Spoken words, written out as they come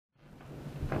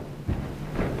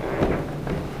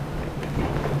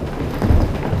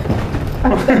In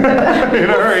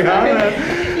a hurry, huh?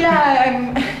 Yeah,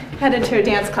 I'm headed to a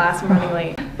dance class. I'm running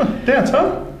late. Dance,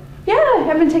 huh? Yeah,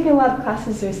 I've been taking a lot of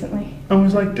classes recently. I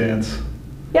always liked dance.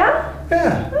 Yeah?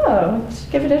 Yeah. Oh, let's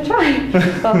give it a try.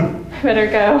 Well, I better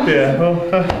go. Yeah,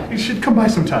 well, you should come by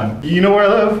sometime. You know where I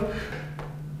live?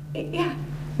 Yeah.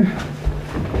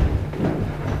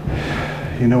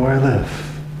 You know where I live.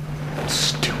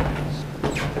 Stupid.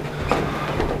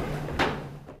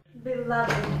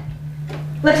 Beloved,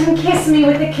 let him kiss me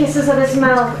with the kisses of his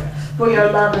mouth, for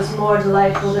your love is more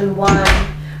delightful than wine.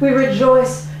 We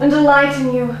rejoice and delight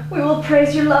in you. We will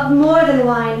praise your love more than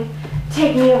wine.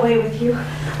 Take me away with you.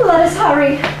 Let us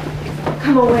hurry.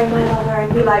 Come away, my lover,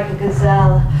 and be like a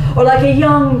gazelle, or like a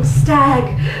young stag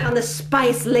on the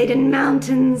spice-laden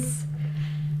mountains.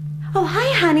 Oh,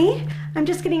 hi, honey. I'm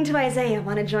just getting to Isaiah.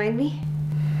 Want to join me?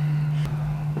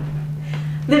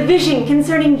 The vision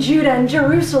concerning Judah and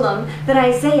Jerusalem that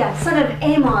Isaiah, son of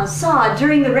Amos, saw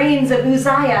during the reigns of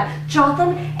Uzziah,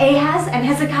 Jotham, Ahaz, and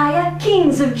Hezekiah,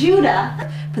 kings of Judah.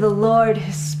 For the Lord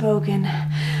has spoken.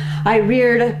 I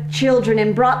reared children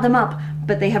and brought them up,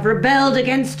 but they have rebelled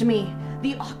against me.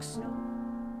 The ox...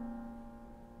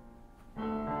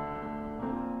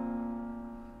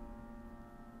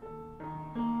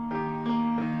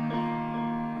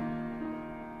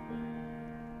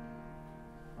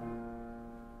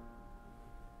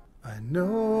 I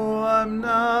know I'm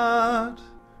not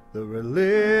the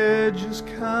religious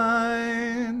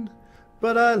kind,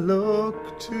 but I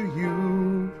look to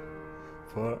you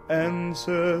for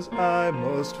answers I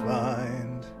must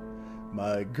find.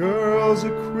 My girl's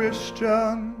a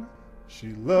Christian, she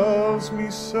loves me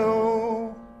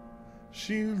so.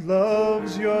 She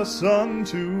loves your son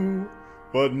too,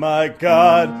 but my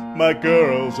God, my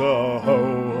girl's a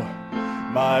hoe.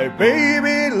 My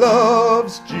baby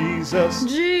loves Jesus.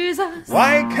 Jesus.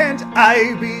 Why can't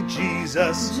I be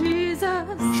Jesus?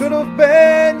 Jesus. Should have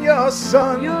been your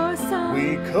son. Your son.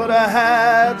 We could have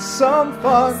had some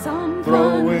fun. Some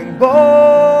Throwing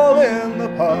ball in the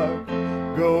park,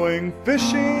 going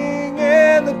fishing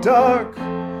in the dark.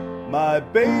 My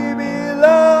baby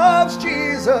loves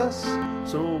Jesus,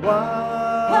 so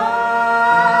why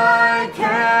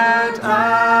can't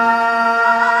I?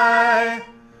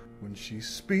 When she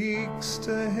speaks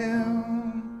to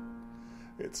him,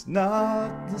 it's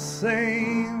not the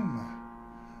same.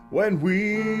 When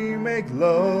we make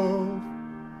love,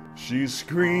 she's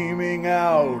screaming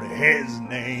out his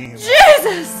name.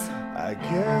 Jesus! I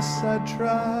guess I'd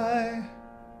try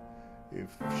if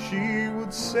she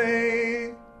would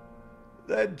say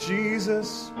that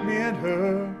Jesus, me and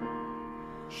her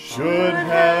should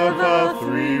have a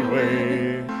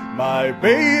three-way. My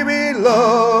baby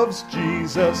loves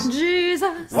Jesus.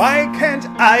 Jesus. Why can't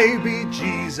I be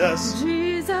Jesus?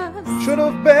 Jesus. Should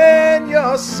have been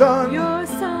your son. Your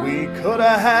son. We could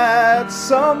have had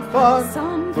some fun.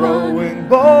 Some Throwing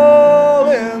ball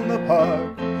in the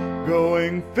park,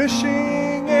 going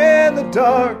fishing in the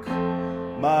dark.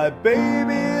 My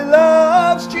baby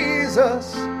loves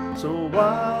Jesus, so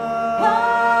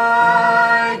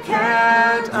why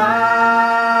can't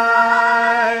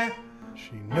I?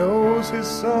 She knows his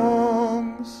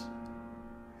songs,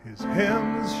 his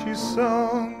hymns she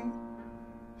sung.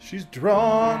 She's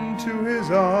drawn to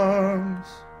his arms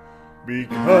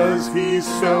because he's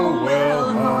so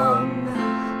well hung.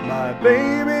 My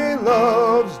baby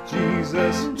loves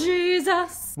Jesus.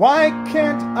 Jesus. Why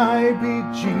can't I be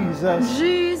Jesus?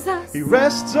 Jesus. He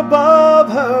rests above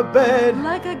her bed,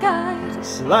 Like a guide.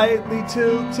 slightly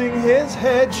tilting his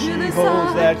head. She the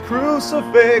holds side. that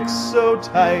crucifix so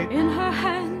tight In her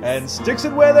hands. and sticks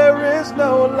it where there is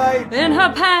no light. In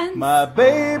her pants. My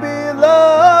baby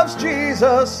loves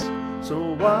Jesus,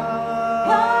 so why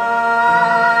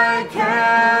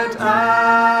can't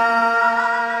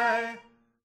I?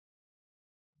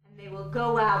 And they will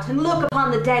go out and look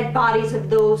upon the dead bodies of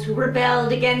those who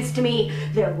rebelled against me.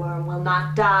 Their worm will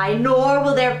not die, nor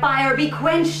will their fire be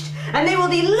quenched, and they will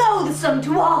be loathsome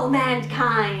to all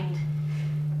mankind.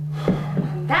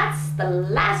 And that's the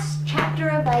last chapter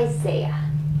of Isaiah.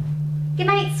 Good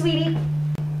night, sweetie.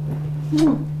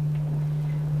 Can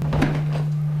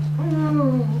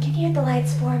you hit the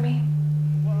lights for me?